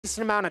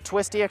decent amount of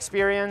twisty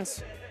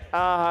experience.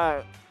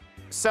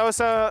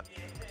 Sosa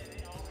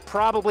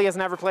probably has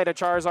never played a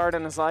Charizard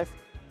in his life.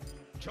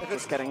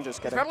 Just kidding,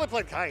 just kidding. He's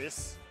probably played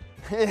Kycse.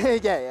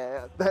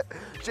 yeah.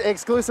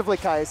 Exclusively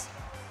Kycse.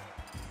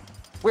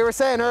 We were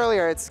saying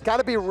earlier, it's got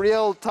to be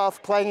real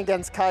tough playing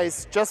against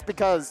Kycse just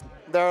because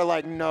there are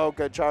like no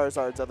good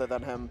Charizards other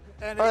than him,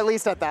 or at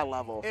least at that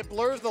level. It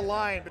blurs the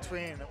line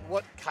between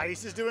what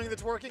Kycse is doing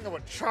that's working and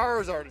what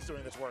Charizard is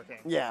doing that's working.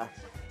 Yeah.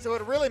 So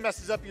it really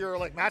messes up your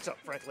matchup,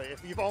 frankly.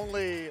 If you've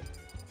only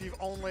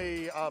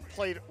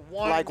played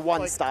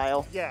one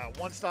style. Yeah,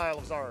 one style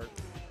of Zard.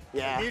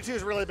 Yeah. Mewtwo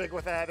is really big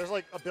with that. There's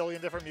like a billion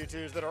different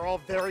Mewtwo's that are all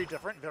very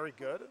different, very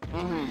good.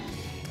 Mm-hmm.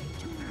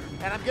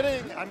 And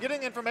I'm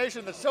getting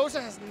information that Sosa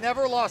has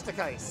never lost to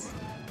Kycse.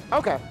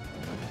 Okay.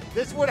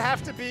 This would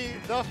have to be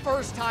the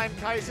first time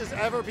Kycse has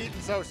ever beaten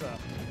Sosa.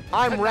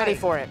 I'm ready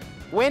for it.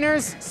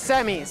 Winners,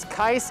 semis,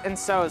 Kycse and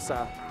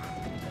Sosa.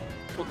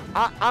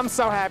 I'm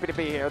so happy to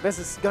be here. This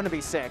is going to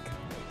be sick.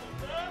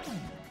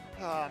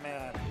 Oh,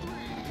 man.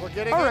 We're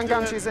getting Oh, into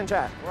Rengongshi's in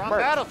chat. We're on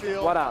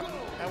Battlefield. What up?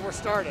 And we're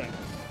starting.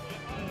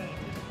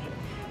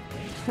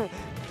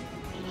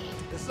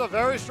 This is a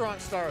very strong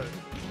start.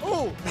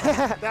 Ooh,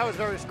 that was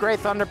very strong. Great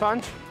Thunder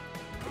Punch.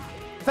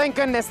 Thank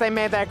goodness they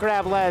made that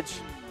grab ledge.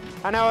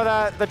 I know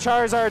the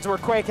Charizards were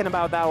quaking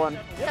about that one.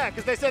 Yeah,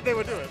 because they said they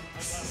would do it.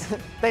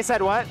 They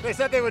said what? They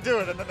said they would do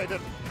it, and then they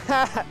didn't.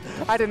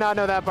 I did not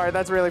know that part.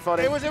 That's really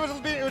funny. It was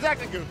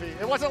acting goofy.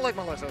 It wasn't like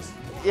malicious.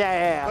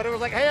 Yeah. But it was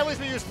like, hey, at least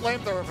we used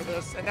flamethrower for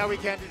this, and now we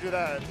can't do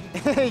that.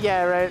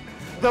 Yeah, right.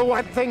 The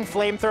one thing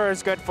flamethrower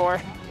is good for.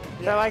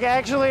 Yeah. They're like,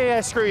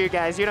 actually, screw you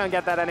guys. You don't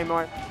get that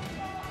anymore.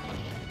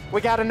 We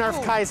got to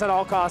nerf Kycse at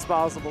all costs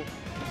possible.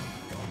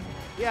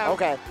 Yeah.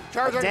 Okay.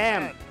 Charizard.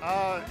 Damn.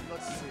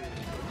 Let's see.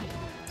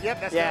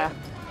 Yep, that's yeah.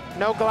 dead.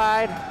 No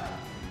glide.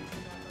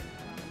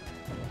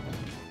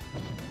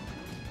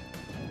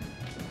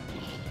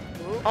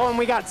 Ooh. Oh, and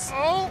we got.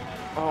 Oh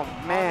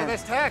man.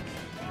 This tech.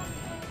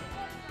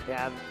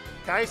 Yeah.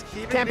 Guys,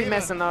 can't be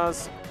missing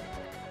those.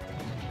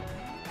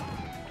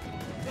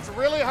 It's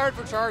really hard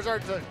for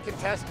Charizard to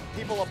contest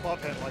people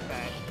above him like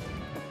that.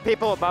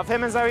 People above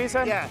him, is that what you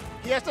said? Yeah.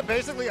 He has to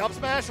basically up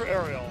smash or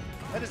aerial,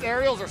 and his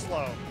aerials are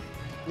slow.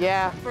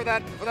 Yeah. For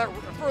that.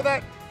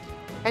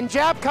 And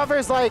jab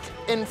covers like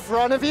in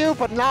front of you,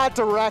 but not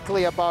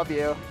directly above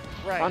you.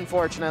 Right.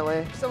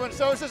 Unfortunately. So when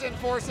Sosa's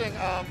enforcing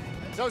a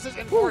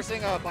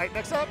bite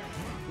mix-up,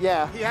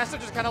 yeah, he has to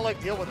just kind of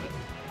like deal with it.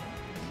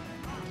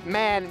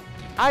 Man,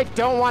 I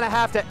don't want to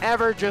have to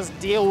ever just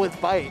deal with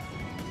bite.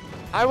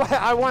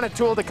 I want a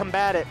tool to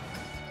combat it.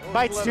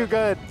 Bite's too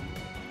good.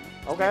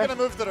 Okay. Speaking of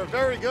moves that are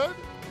very good.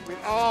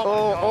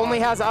 Oh, only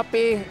has up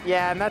B.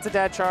 Yeah, and that's a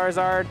dead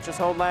Charizard. Just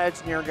hold ledge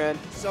and you're good.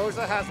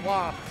 Sosa has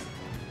waft.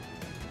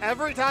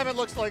 Every time it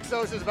looks like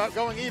Sosa's about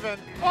going even.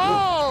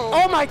 Oh!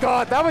 Oh my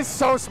God, that was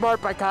so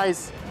smart by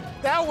Kycse.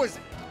 That was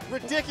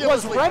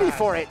ridiculous. Was ready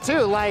for it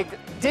too. Like,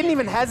 didn't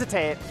even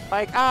hesitate.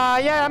 Like,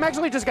 yeah, I'm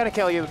actually just gonna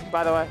kill you,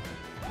 by the way.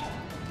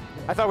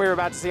 I thought we were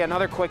about to see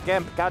another quick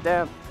gimp.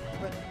 Goddamn.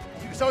 But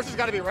Sosa's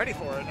got to be ready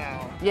for it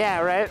now.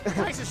 Yeah, right?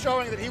 Kycse is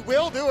showing that he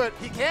will do it,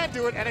 he can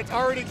do it, and it's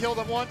already killed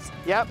him once.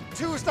 Yep.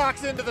 2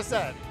 stocks into the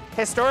set.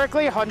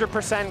 Historically,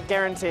 100%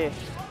 guarantee.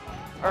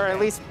 Or at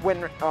least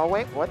win. Oh,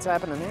 wait, what's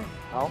happening here?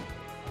 Oh.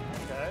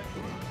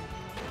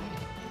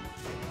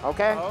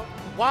 Okay. Oh.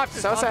 Waft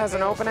Sosa has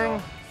an opening.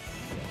 So.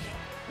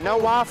 No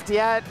waft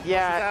yet.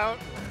 Yeah.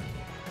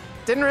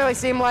 Didn't really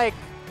seem like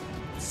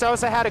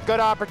Sosa had a good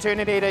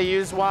opportunity to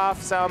use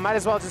waft, so might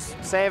as well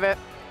just save it.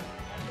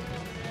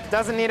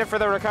 Doesn't need it for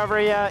the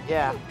recovery yet.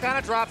 Yeah. Kind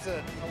of drops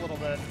it a little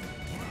bit.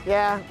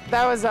 Yeah,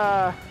 that was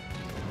a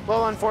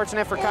little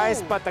unfortunate for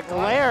Kycse, but the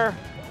glare,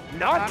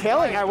 not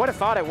killing. I would have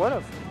thought it would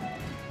have.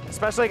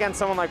 Especially against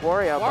someone like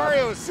Wario.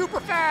 Wario is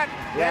super fat.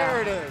 Yeah.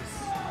 There it is.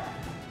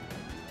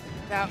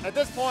 Now, at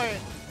this point,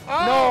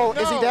 no,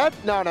 is he dead?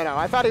 No.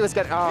 I thought he was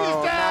getting. Oh,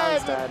 he's dead. Now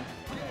he's dead.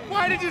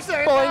 Why did you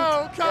say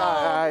no?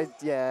 Come.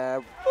 Yeah.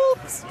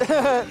 Oops.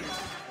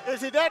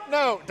 Is he dead?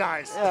 No.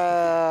 Dies.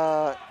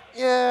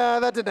 Yeah,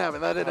 that didn't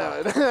happen. That didn't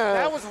happen.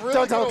 That was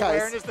really good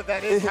awareness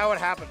that is how it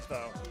happens,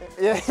 though.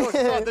 Yeah. So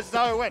this is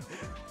how it went.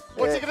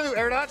 What's he gonna do?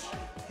 Air dodge?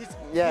 He's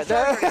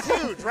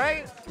huge,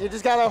 right? You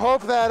just gotta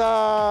hope that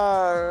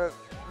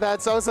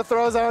that Sosa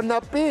throws out an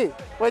up B,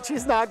 which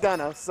he's not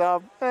gonna.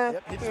 So.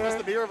 Yep, he just missed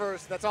the B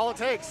reverse. That's all it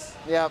takes.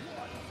 Yep.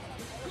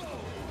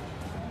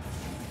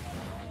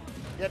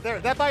 Yeah, there.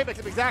 That bite makes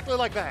him exactly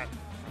like that.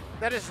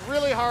 That is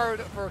really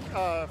hard for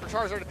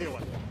Charizard to deal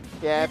with.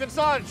 Yeah. You even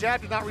saw it.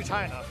 Jab did not reach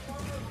high enough.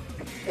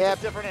 Yeah.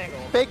 Different angle.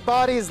 Big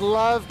bodies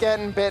love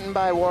getting bitten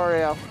by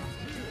Wario.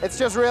 It's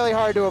just really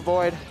hard to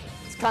avoid.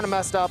 It's kind of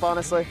messed up,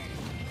 honestly.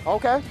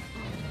 Okay.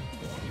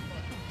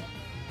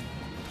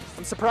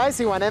 I'm surprised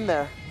he went in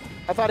there.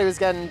 I thought he was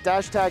getting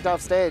dash tagged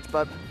off stage,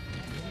 but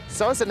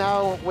Sosa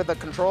now with the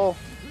control.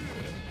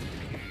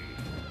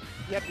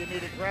 Yep, you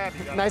need a grab.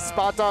 Nice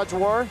spot dodge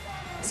war.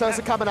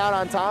 Sosa coming out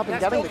on top and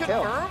getting the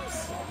kill.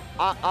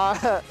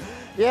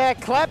 Yeah,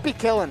 Clap be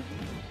killing.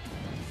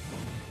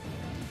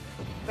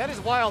 That is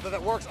wild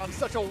that works on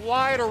such a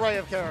wide array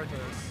of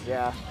characters.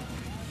 Yeah.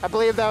 I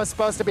believe that was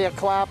supposed to be a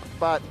clap,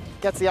 but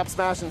gets the up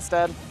smash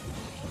instead.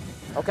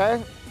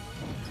 Okay.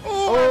 Ooh,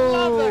 I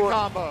love that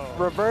combo.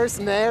 Reverse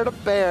nair to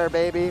bear,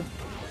 baby.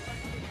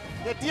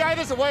 Yeah, DI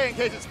this away in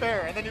case it's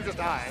fair, and then you just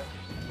die.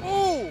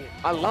 Ooh!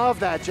 I love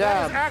that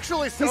jab. That is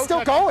actually so He's still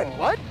technical. going.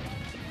 What?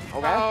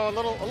 Okay. Oh,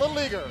 a little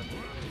eager.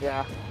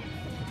 Yeah.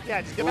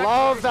 Yeah, just get back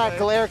Love to that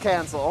glare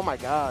cancel. Oh my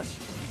gosh.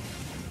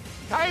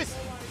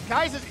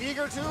 Kycse is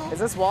eager too. Is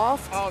this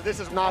waft? Oh, this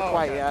is not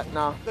quite okay. yet.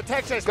 No. The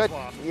tech chase Good. was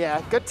waft. Yeah,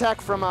 good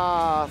tech from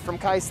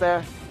Kycse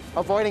there,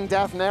 avoiding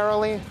death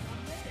narrowly.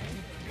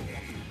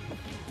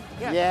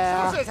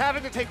 Yeah. Sosa is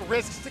having to take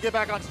risks to get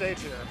back on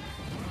stage here.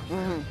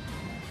 Mm-hmm.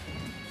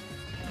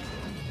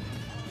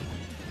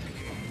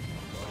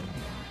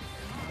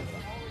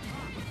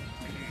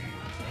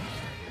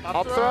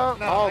 Up throw? No,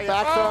 oh,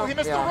 back throw? Oh, he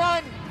missed the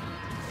run.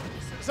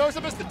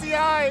 Sosa missed the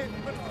DI,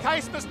 but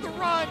Kycse missed the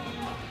run.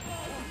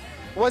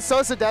 Was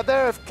Sosa dead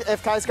there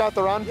if Kycse got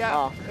the run? Yeah,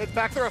 Oh. it's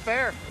back throw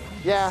fair.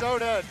 Yeah. So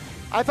dead.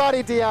 I thought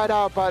he DI'd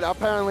out, but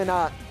apparently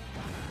not.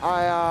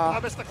 I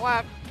missed the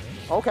clap.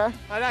 Okay.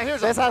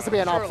 This has to be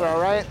an up throw,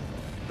 right?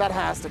 That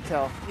has to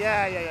kill.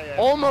 Yeah.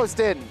 Almost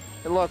didn't,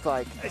 it looked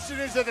like. As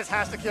soon as you said this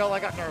has to kill, I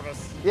got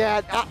nervous.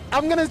 Yeah,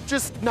 I'm going to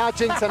just not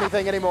jinx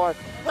anything anymore.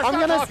 Let's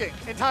start talking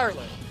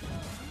entirely.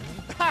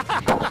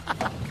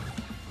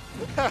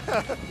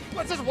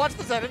 Let's just watch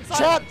the set in silence.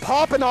 Chat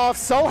popping off,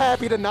 so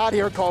happy to not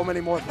hear Colm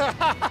anymore.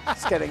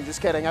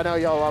 Just kidding. I know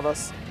y'all love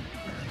us.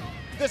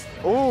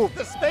 Ooh,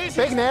 the space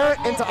big nair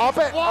into up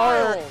it.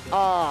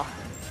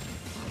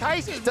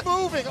 Kycse is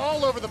moving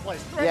all over the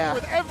place, threatening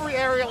with every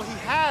aerial he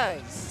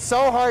has.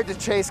 So hard to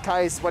chase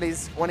Kycse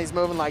when he's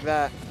moving like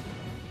that.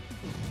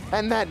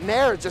 And that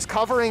nair just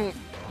covering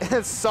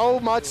so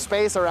much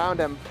space around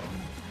him.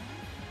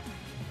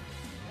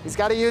 He's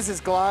got to use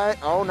his glide.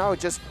 Oh no,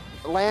 just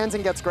lands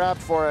and gets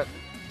grabbed for it.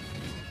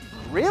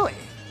 Really?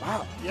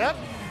 Wow. Yep.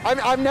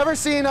 I've never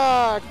seen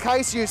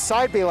Kycse use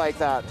side B like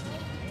that.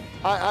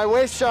 I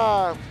wish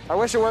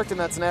it worked in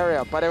that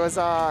scenario, but it's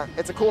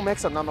a cool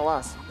mix-up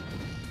nonetheless.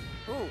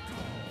 Ooh.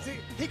 See,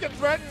 he can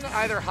threaten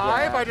either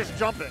high by just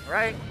jumping,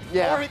 right?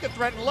 Yeah. Or he can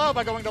threaten low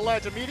by going to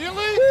ledge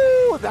immediately.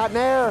 Woo, that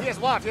nair. He has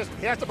waft.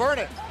 He has to burn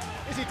it.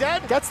 Is he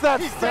dead? Gets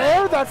that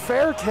fair? That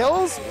fair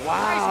kills?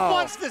 Wow. Kycse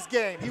wants this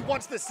game. He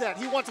wants this set.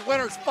 He wants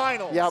winners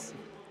finals. Yep.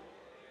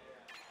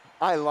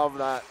 I love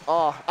that.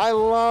 Oh, I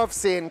love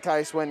seeing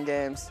Kycse win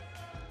games.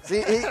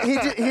 See,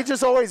 he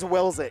just always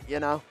wills it, you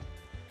know?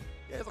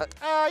 Yeah,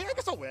 I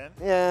guess I'll win.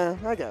 Yeah,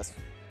 I guess.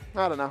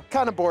 I don't know.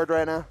 Kind of bored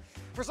right now.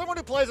 For someone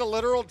who plays a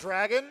literal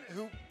dragon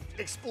who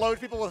explodes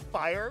people with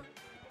fire,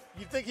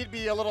 you'd think he'd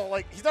be a little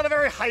like, he's not a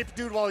very hype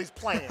dude while he's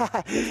playing.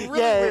 It's really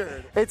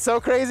weird. It's so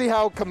crazy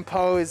how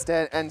composed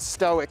and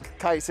stoic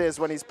Kycse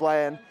is when he's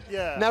playing.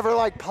 Yeah. Never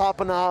like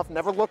popping off,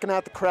 never looking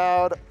at the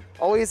crowd,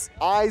 always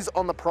eyes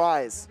on the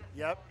prize.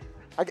 Yep.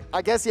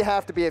 I guess you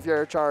have to be if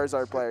you're a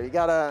Charizard player. You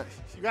gotta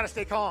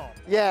stay calm.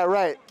 Yeah,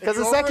 right. Because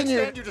the second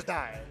you just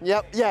die.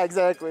 Yep, yeah,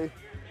 exactly.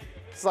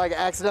 It's like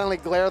accidentally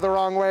glare the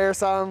wrong way or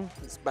something.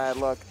 It's bad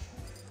luck.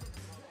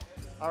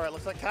 All right,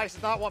 looks like Kycse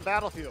has not won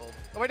Battlefield.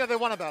 Oh wait, no, they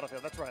won a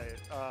Battlefield. That's right.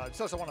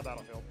 Sosa won a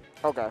Battlefield.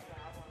 Okay.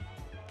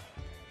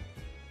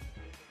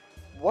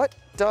 What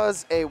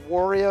does a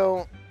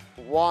Wario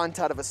want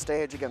out of a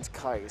stage against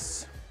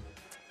Kycse?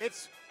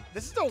 This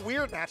is a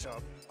weird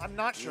matchup. I'm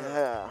not sure.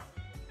 Yeah.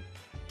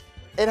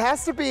 It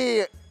has to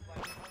be.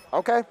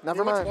 Okay,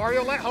 never mind.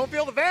 Wario home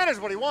field advantage is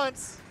what he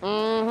wants.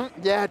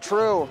 Mm-hmm. Yeah,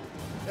 true.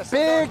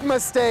 Big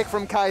mistake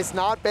from Kycse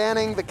not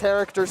banning the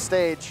character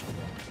stage.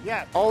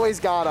 Yeah. Always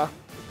gotta.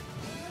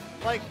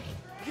 Like,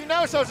 you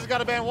know Sosa's got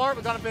to ban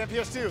Wario, got to ban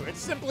PS2.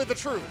 It's simply the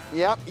truth.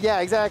 Yep.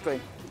 Yeah,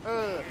 exactly.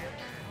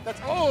 That's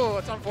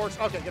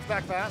unfortunate. Okay, gets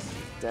back fast.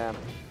 Damn.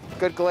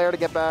 Good glare to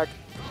get back.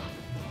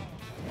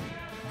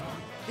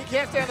 He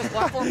can't stay on this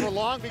platform for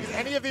long because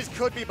any of these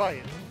could be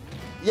bite.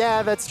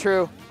 Yeah, that's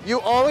true. You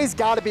always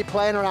got to be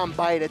playing around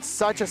bite. It's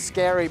such a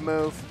scary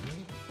move.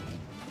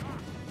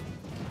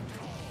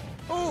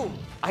 Ooh.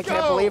 I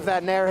can't believe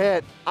that nair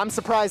hit. I'm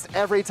surprised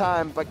every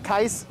time, but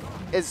Kycse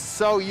is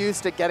so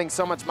used to getting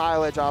so much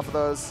mileage off of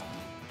those.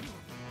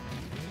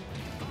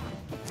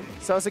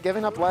 Sosa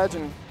giving up ledge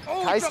and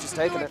Kycse just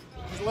taking it.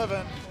 He's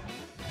living.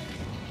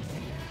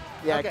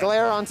 Yeah,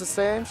 glare onto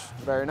stage.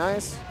 Very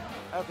nice.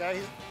 Okay.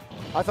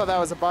 I thought that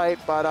was a bite,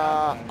 but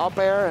up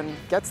air and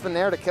gets the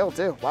nair to kill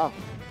too. Wow.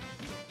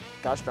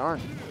 Gosh darn.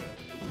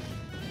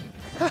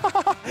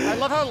 I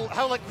love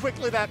how like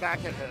quickly that back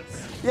hit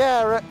hits.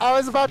 Yeah, I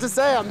was about to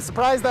say, I'm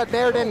surprised that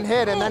nair didn't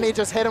hit, and then he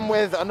just hit him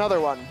with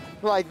another one,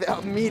 like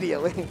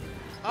immediately.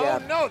 Oh yeah,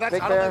 no, I don't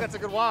think that's a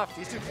good waft.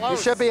 He's too close.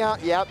 He should be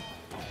out, yep.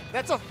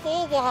 That's a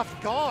full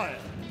waft gone.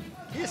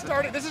 He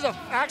started, this is a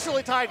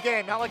actually tied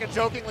game, not like a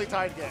jokingly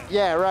tied game.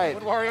 Yeah, right.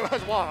 When Wario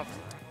has waft.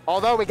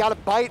 Although we got a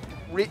bite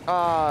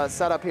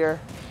set up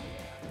here.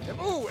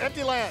 Ooh,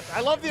 empty land.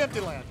 I love the empty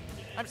land.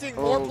 I'm seeing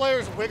more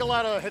players wiggle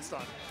out of hit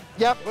stun.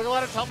 Yep. Wiggle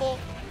out of tumble.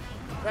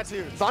 That's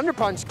huge. Thunder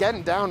Punch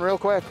getting down real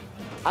quick.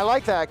 I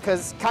like that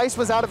because Kycse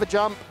was out of a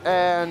jump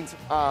and,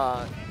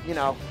 you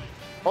know,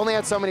 only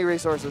had so many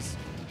resources.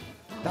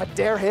 That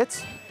dare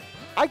hits.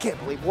 I can't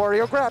believe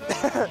Wario grabbed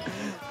that.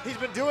 He's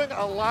been doing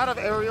a lot of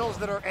aerials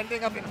that are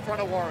ending up in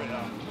front of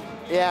Wario.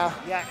 Yeah.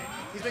 Yeah,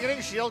 he's been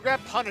getting shield grab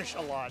punish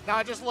a lot.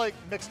 Not just like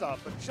mixed up,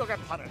 but shield grab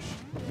punish.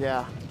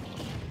 Yeah.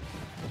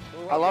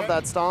 Ooh, I love okay.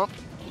 that stomp.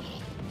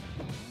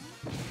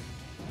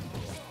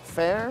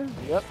 Fair.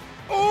 Yep.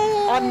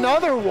 Ooh!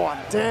 Another one.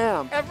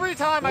 Damn. Every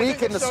time I Weak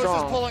think and that Sosa's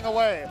strong. pulling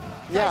away.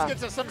 Yeah. Kycse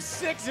gets us some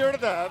 6-0 to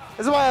death.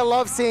 This is why I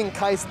love seeing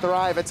Kycse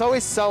thrive. It's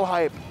always so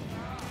hype.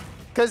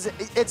 Because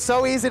it's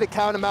so easy to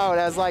count him out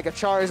as like a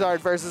Charizard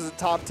versus a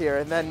top tier,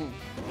 and then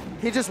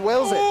he just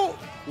wills it.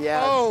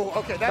 Yeah. Oh,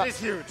 okay, that is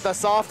huge. The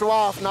soft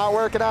waft not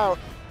working out.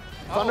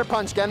 Thunder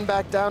Punch getting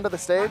back down to the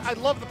stage. I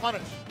love the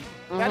punish.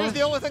 That is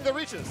the only thing that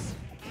reaches.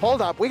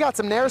 Hold up, we got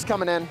some nairs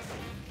coming in.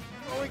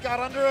 Oh, we got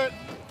under it.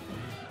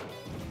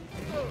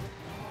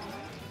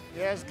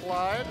 Yes,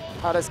 glide.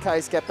 How does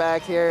Kycse get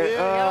back here?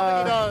 Yeah, I don't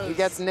think he does. He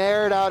gets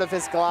nared out of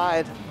his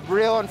glide.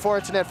 Real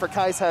unfortunate for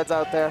Kycse heads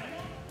out there.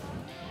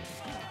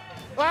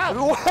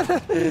 Wow.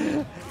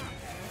 What?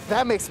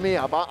 That makes me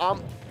up.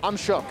 I'm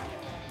shook.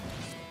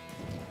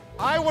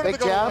 I wanted Big to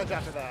go jab. to ledge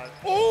after that.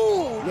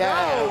 Oh,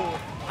 Yeah.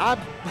 I'm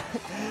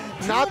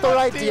no. not Too the much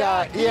right DI.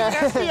 DI. Yeah.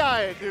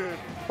 SDI, dude.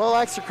 Well,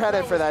 extra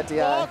credit for that DI.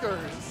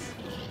 Bonkers.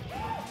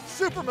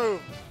 Super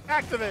move.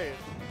 Activate.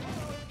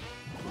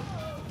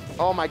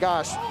 Oh my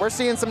gosh, we're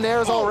seeing some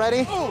nairs Ooh,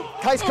 already. ooh,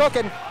 Kycse ooh.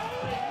 cooking.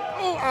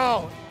 Oh,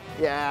 ow.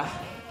 Yeah.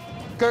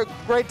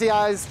 Great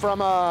DIs from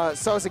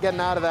Sosa getting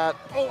out of that.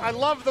 Oh, I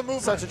love the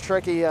movement. Such a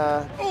tricky,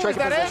 Oh, tricky is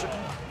that position. it?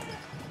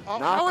 Oh,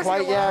 Not how is he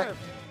quite yet. alive?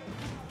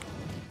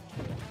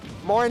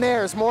 More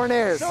nairs, more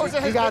nairs. Sosa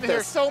You has got been here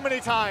this. so many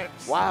times.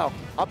 Wow,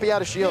 up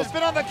out of shield. He's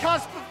been on the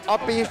cusp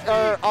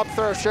of Up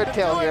throw should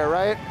kill here,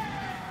 right?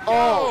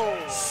 Oh,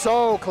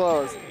 so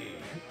close.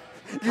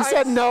 You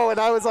said no, and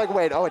I was like,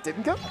 wait, oh, it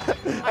didn't go?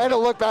 I had to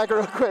look back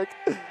real quick.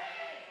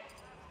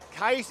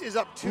 Kycse is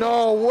up 2.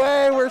 No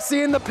way, we're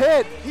seeing the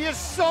pit. He is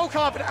so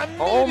confident.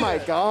 Oh my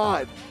Immediate.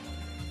 God.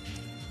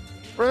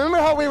 Remember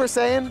how we were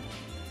saying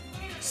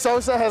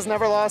Sosa has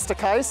never lost to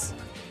Kycse?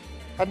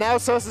 And now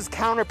Sosa's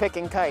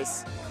counterpicking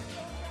Kycse.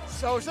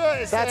 Sosa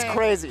is That's saying,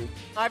 crazy.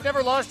 I've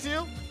never lost to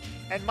you,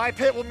 and my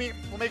pit will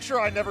make sure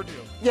I never do.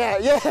 Yeah,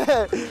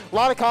 yeah. A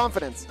lot of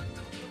confidence.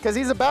 Because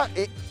he's about,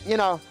 you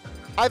know,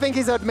 I think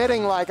he's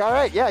admitting like, all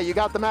right, yeah, you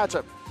got the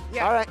matchup.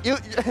 Yeah. All right, you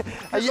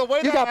The way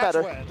you that got match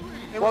better. went,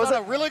 it What was was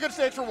on it? a really good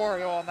stage for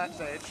Wario on that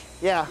stage,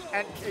 Yeah.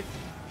 and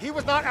he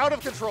was not out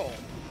of control.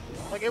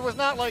 Like, it was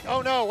not like,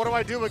 oh no, what do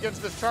I do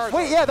against this Charizard?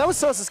 Wait, yeah, that was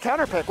Sosa's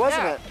counterpick,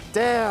 wasn't Yeah. it?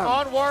 Damn.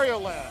 On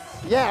Wario Land.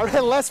 Yeah,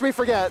 lest we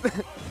forget.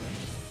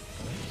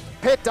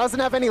 Pit doesn't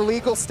have any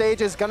legal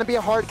stages, gonna be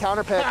a hard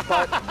counterpick,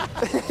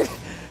 but.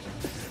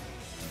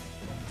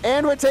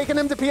 And we're taking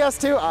him to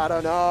PS2? I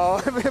don't know.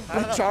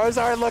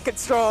 Charizard looking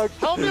strong.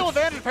 Home field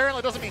advantage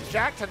apparently doesn't mean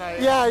jack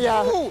tonight. Yeah,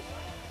 yeah. Ooh.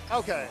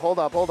 Okay. Hold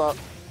up, hold up.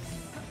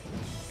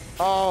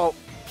 Oh,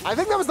 I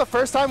think that was the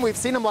first time we've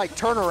seen him like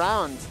turn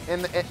around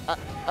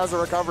as a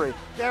recovery.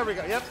 There we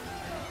go. Yep.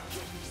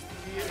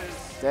 He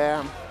is.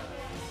 Damn.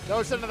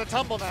 Goes into the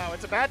tumble now.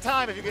 It's a bad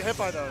time if you get hit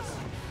by those.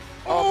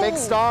 Oh, big Ooh.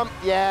 stomp.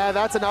 Yeah,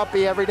 that's an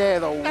uppie every day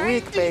of the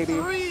week, baby.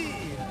 93.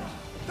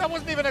 That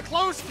wasn't even a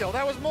close kill.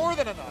 That was more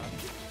than enough.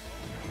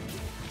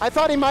 I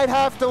thought he might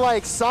have to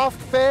like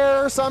soft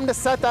fair or something to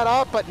set that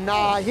up, but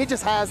nah, he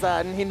just has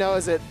that and he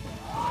knows it.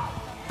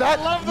 That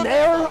I love the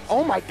nair, movement.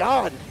 oh my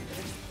God.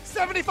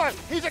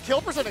 75. He's at kill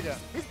percent again.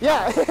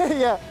 Yeah,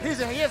 yeah.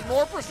 He has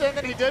more percent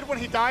than he did when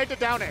he died to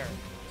down air.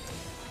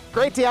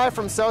 Great DI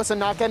from Sosa,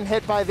 not getting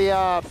hit by the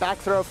back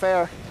throw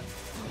fair.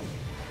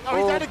 Oh,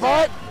 he's dead again.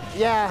 But,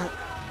 yeah,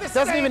 The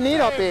doesn't same even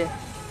need up thing. B.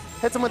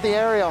 Hits him with the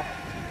aerial.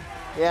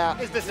 Yeah.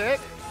 Is this it?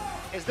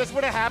 Is this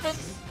when it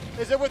happens?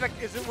 Is it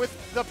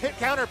with the pit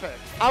counter pick?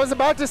 I was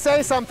about to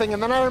say something,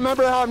 and then I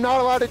remember how I'm not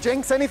allowed to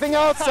jinx anything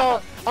else,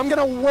 so I'm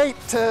gonna wait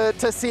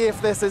to see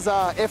if this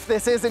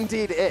is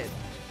indeed it.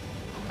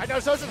 I know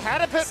Sosa's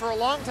had a pit for a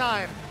long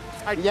time.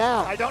 Yeah.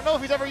 I don't know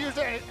if he's ever used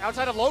it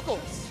outside of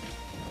locals.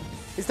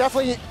 He's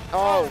definitely.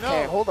 Oh,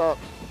 okay. no. Hold up.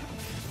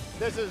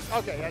 This is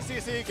okay. Yeah,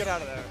 CC, get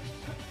out of there.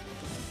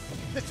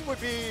 This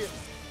would be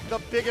the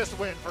biggest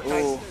win for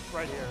Kycse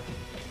right here.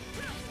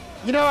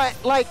 You know,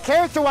 like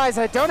character-wise,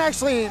 I don't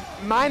actually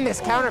mind this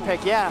counter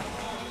pick. Yeah.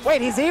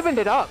 Wait, he's evened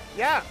it up.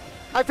 Yeah.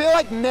 I feel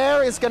like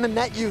Nair is gonna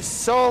net you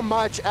so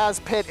much as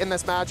Pit in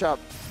this matchup.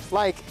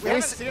 Like, We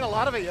haven't seen a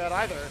lot of it yet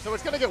either, so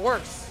it's gonna get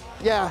worse.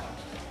 yeah,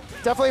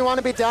 definitely want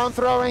to be down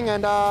throwing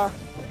and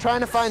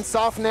trying to find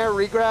soft Nair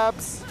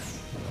regrabs.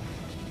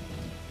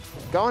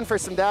 Going for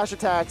some dash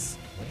attacks.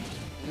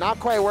 Not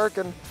quite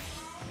working.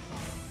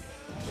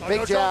 Oh, Big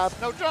no jab.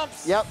 Jumps, no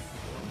jumps. Yep.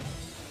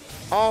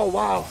 Oh,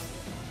 wow.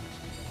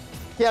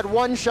 He had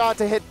one shot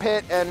to hit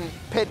Pit, and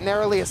Pit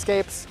narrowly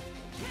escapes.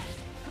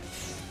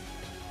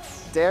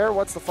 Dare,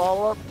 what's the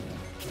follow-up?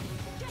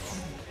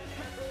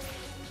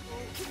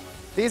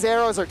 These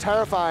arrows are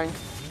terrifying.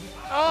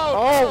 Oh,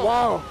 Oh, no.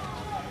 wow.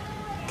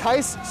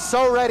 Kycse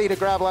so ready to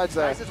grab ledge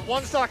there. Kycse is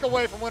one stock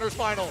away from winners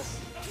finals.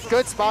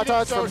 Good spot Beating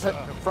touch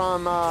Sosa.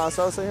 from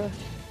Sosa here.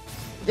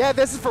 Yeah,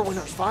 this is for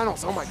winners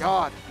finals. Oh my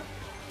God.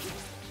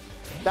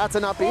 That's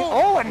an upbeat.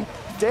 Oh, and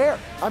Bear.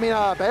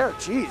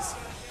 Jeez.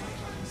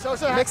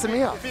 Sosa mixing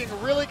me up. being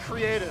really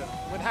creative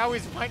with how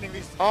he's finding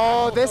these.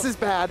 Oh, this is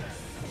bad.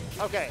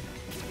 Okay,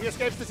 he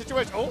escapes the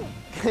situation. Oh.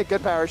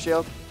 Good power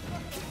shield.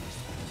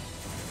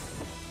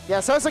 Yeah,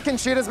 Sosa can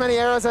shoot as many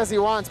arrows as he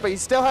wants, but you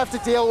still have to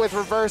deal with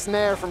reverse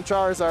nair from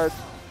Charizard.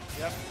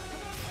 Yep.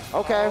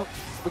 Okay,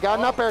 we got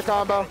an up air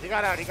combo. He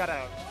got out, he got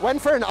out.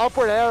 Went for an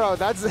upward arrow,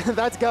 that's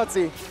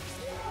gutsy.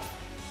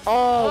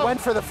 Oh,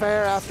 went for the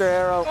fair after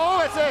arrow. Oh,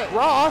 that's it.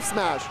 Raw off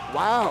smash,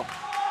 wow.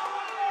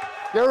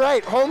 You're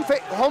right,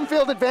 home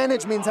field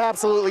advantage means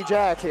absolutely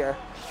jack here.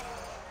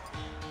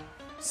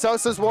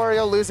 Sosa's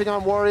Wario losing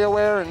on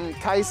WarioWare and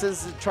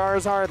Kyce's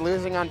Charizard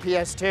losing on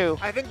PS2.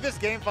 I think this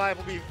Game 5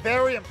 will be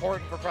very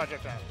important for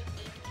Project M.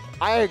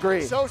 I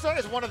agree. Sosa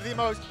is one of the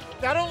most,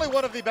 not only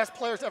one of the best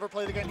players to ever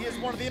play the game, he is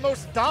one of the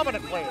most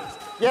dominant players.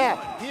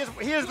 Yeah.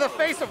 He is the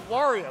face of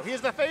Wario. He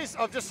is the face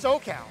of just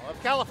SoCal,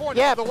 of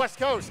California, of the West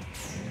Coast.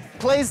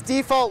 Plays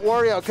default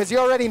Wario, because you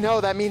already know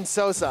that means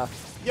Sosa.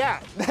 Yeah.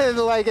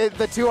 Like,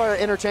 the two are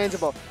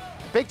interchangeable.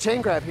 Big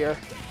chain grab here.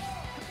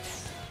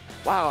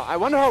 Wow, I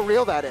wonder how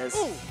real that is.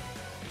 Ooh.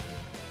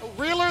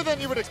 Realer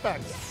than you would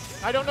expect.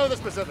 I don't know the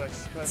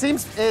specifics. But.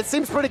 It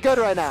seems pretty good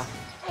right now.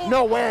 Oh.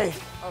 No way.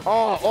 Okay.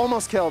 Oh,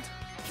 almost killed.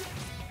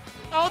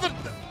 Oh,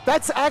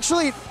 That's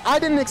actually, I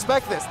didn't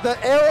expect this.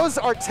 The arrows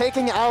are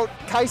taking out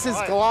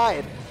Kyce's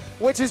glide,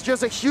 which is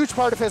just a huge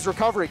part of his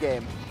recovery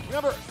game.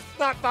 Remember,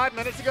 not 5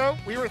 minutes ago,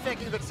 we were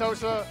thinking that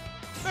Sosa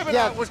maybe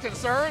not was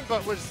concerned,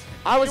 but was.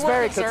 I was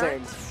very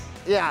concerned.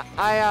 Yeah,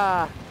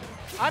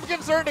 I'm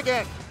concerned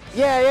again.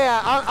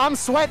 Yeah, I'm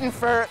sweating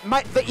for,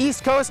 the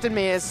East Coast in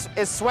me is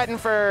sweating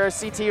for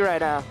CT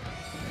right now.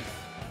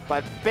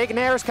 But big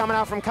nairs coming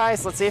out from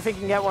Kycse. Let's see if he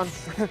can get one.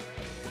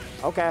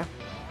 Okay.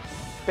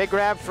 Big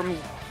grab from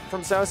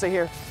Sosa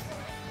here.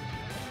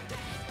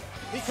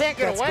 He can't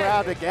get away. Gets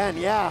grabbed again,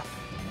 yeah.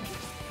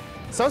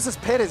 Sosa's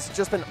pit has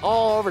just been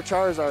all over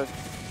Charizard.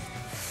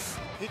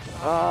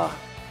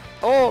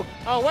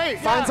 Oh, wait.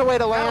 Finds a way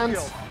to land.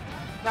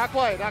 Not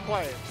quite, not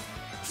quite.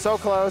 So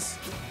close.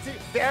 See,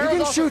 the arrows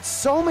you can shoot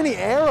so many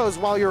arrows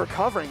while you're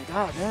recovering.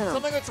 God damn.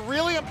 Something that's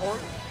really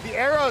important, the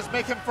arrows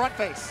make him front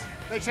face.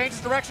 They change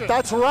his direction.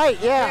 That's right,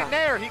 yeah. He can't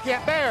nair, he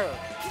can't bear.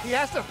 He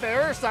has to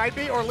fair, side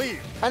B, or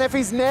leave. And if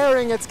he's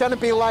nairing, it's going to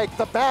be like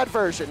the bad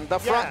version, the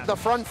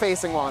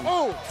front-facing one.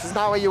 Oh. Which is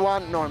not what you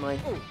want normally.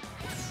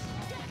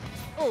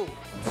 Oh.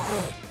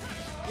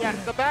 Yeah,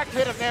 the back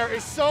hit of nair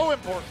is so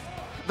important.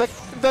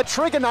 The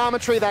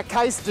trigonometry that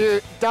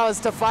Kycse does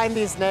to find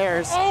these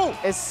nairs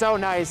is so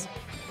nice.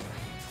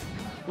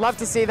 Love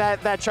to see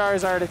that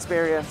Charizard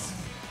experience.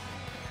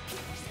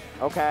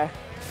 Okay.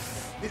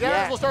 These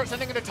arrows will start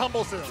sending into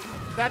tumble soon.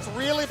 That's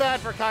really bad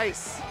for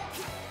Kycse.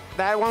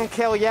 That won't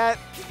kill yet.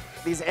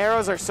 These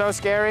arrows are so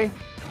scary.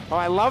 Oh,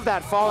 I love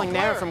that falling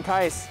nair from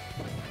Kycse.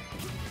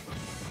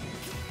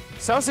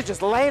 Sosa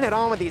just laying it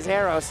on with these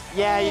arrows.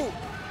 Yeah.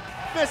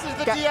 This is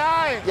the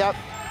DI. Yep.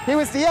 He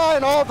was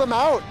DIing all of them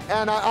out,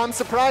 and I'm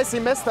surprised he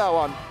missed that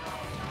one.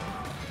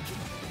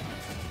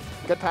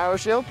 Good power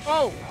shield.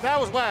 Oh, that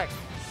was whack.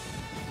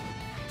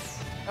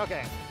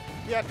 Okay.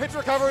 Yeah, pitch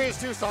recovery is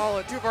too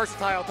solid, too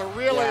versatile to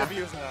really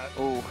abuse that.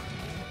 Ooh.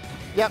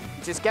 Yep,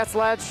 just gets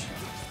ledge.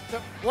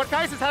 So what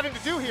Kycse is having to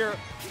do here,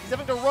 he's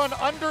having to run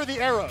under the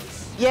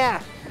arrows.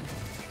 Yeah.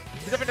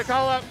 He's having to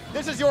call out,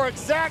 this is your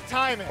exact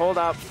timing. Hold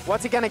up.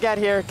 What's he going to get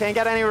here? Can he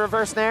get any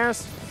reverse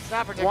nairs?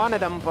 Not particularly.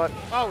 Wanted him, but...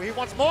 Oh, he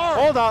wants more.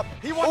 Hold up.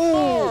 He wants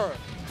more.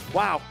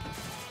 Wow.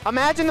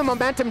 Imagine the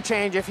momentum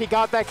change if he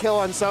got that kill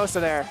on Sosa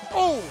there.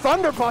 Oh.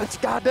 Thunder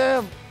Punch,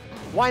 goddamn.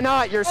 Why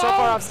not? You're so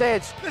far off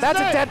stage. That's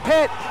a dead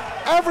pit.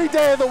 Every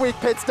day of the week,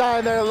 pit's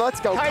dying there. Let's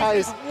go,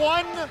 Kycse.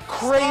 One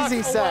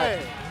crazy set.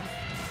 Away.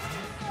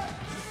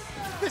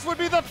 This would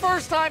be the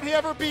first time he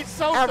ever beats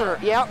Sosa. Ever,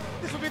 yep.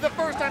 This would be the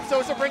first time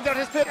Sosa brings out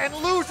his pit and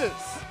loses.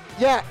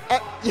 Yeah,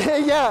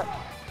 yeah.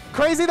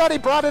 Crazy that he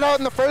brought it out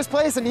in the first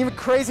place, and even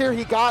crazier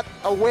he got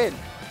a win.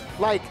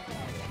 Like,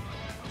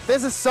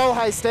 this is so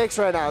high stakes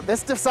right now.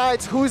 This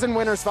decides who's in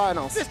winners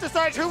finals. This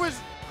decides who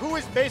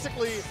is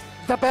basically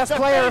the best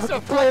player who to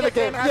play the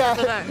game.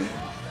 Yeah,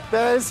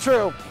 that is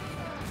true.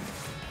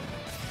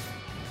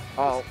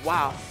 Oh,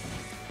 wow.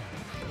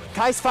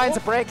 Kycse finds a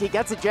break. He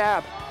gets a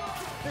jab.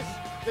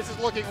 This is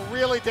looking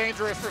really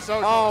dangerous for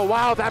Sosa. Oh,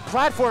 wow. That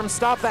platform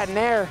stopped that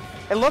nair.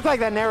 It looked like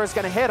that nair was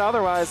going to hit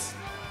otherwise.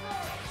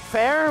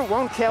 Fair,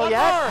 won't kill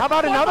yet. More. How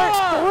about another?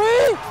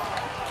 Three?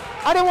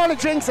 I didn't want to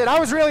jinx it. I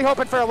was really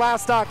hoping for a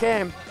last stock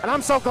game. And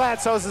I'm so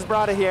glad Sosa's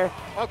brought it here.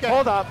 Okay.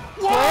 Hold up.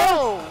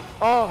 Whoa!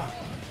 Oh,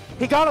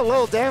 he got a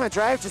little damage,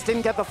 right? Just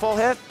didn't get the full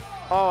hit.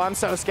 Oh, I'm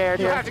so scared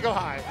here. You have to go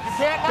high. You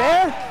can't.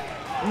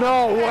 Fair?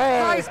 No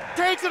way. Kycse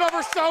takes it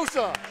over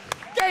Sosa.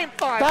 Game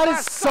 5. That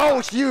is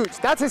so huge.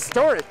 That's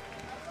historic.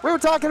 We were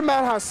talking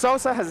about how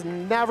Sosa has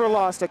never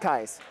lost to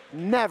Kycse.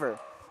 Never.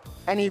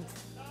 And he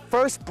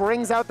first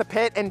brings out the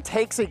pit and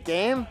takes a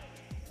game.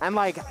 And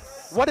like,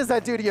 what does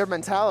that do to your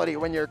mentality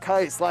when you're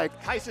Kycse? Like,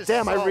 Kycse is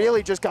damn, I solid.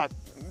 really just got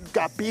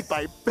beat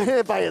by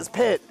by his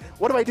pit.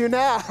 What do I do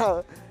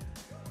now?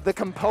 The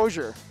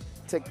composure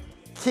to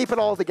keep it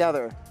all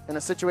together in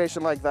a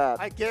situation like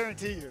that. I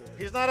guarantee you,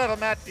 he's not at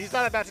match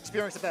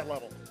experience at that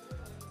level.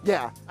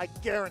 Yeah. I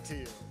guarantee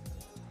you.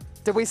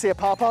 Did we see a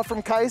pop-off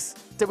from Kycse?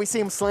 Did we see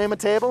him slam a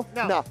table?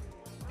 No.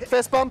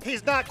 Fist bump?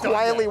 He's not done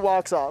quietly yet.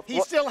 walks off.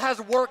 He still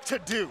has work to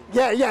do.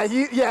 Yeah.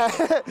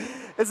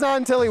 It's not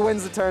until he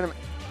wins the tournament.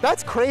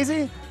 That's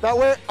crazy.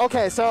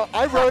 Okay, so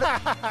I rode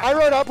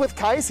up with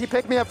Kycse. He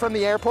picked me up from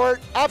the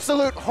airport.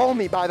 Absolute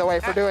homie, by the way,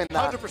 for doing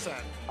that.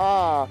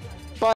 100%.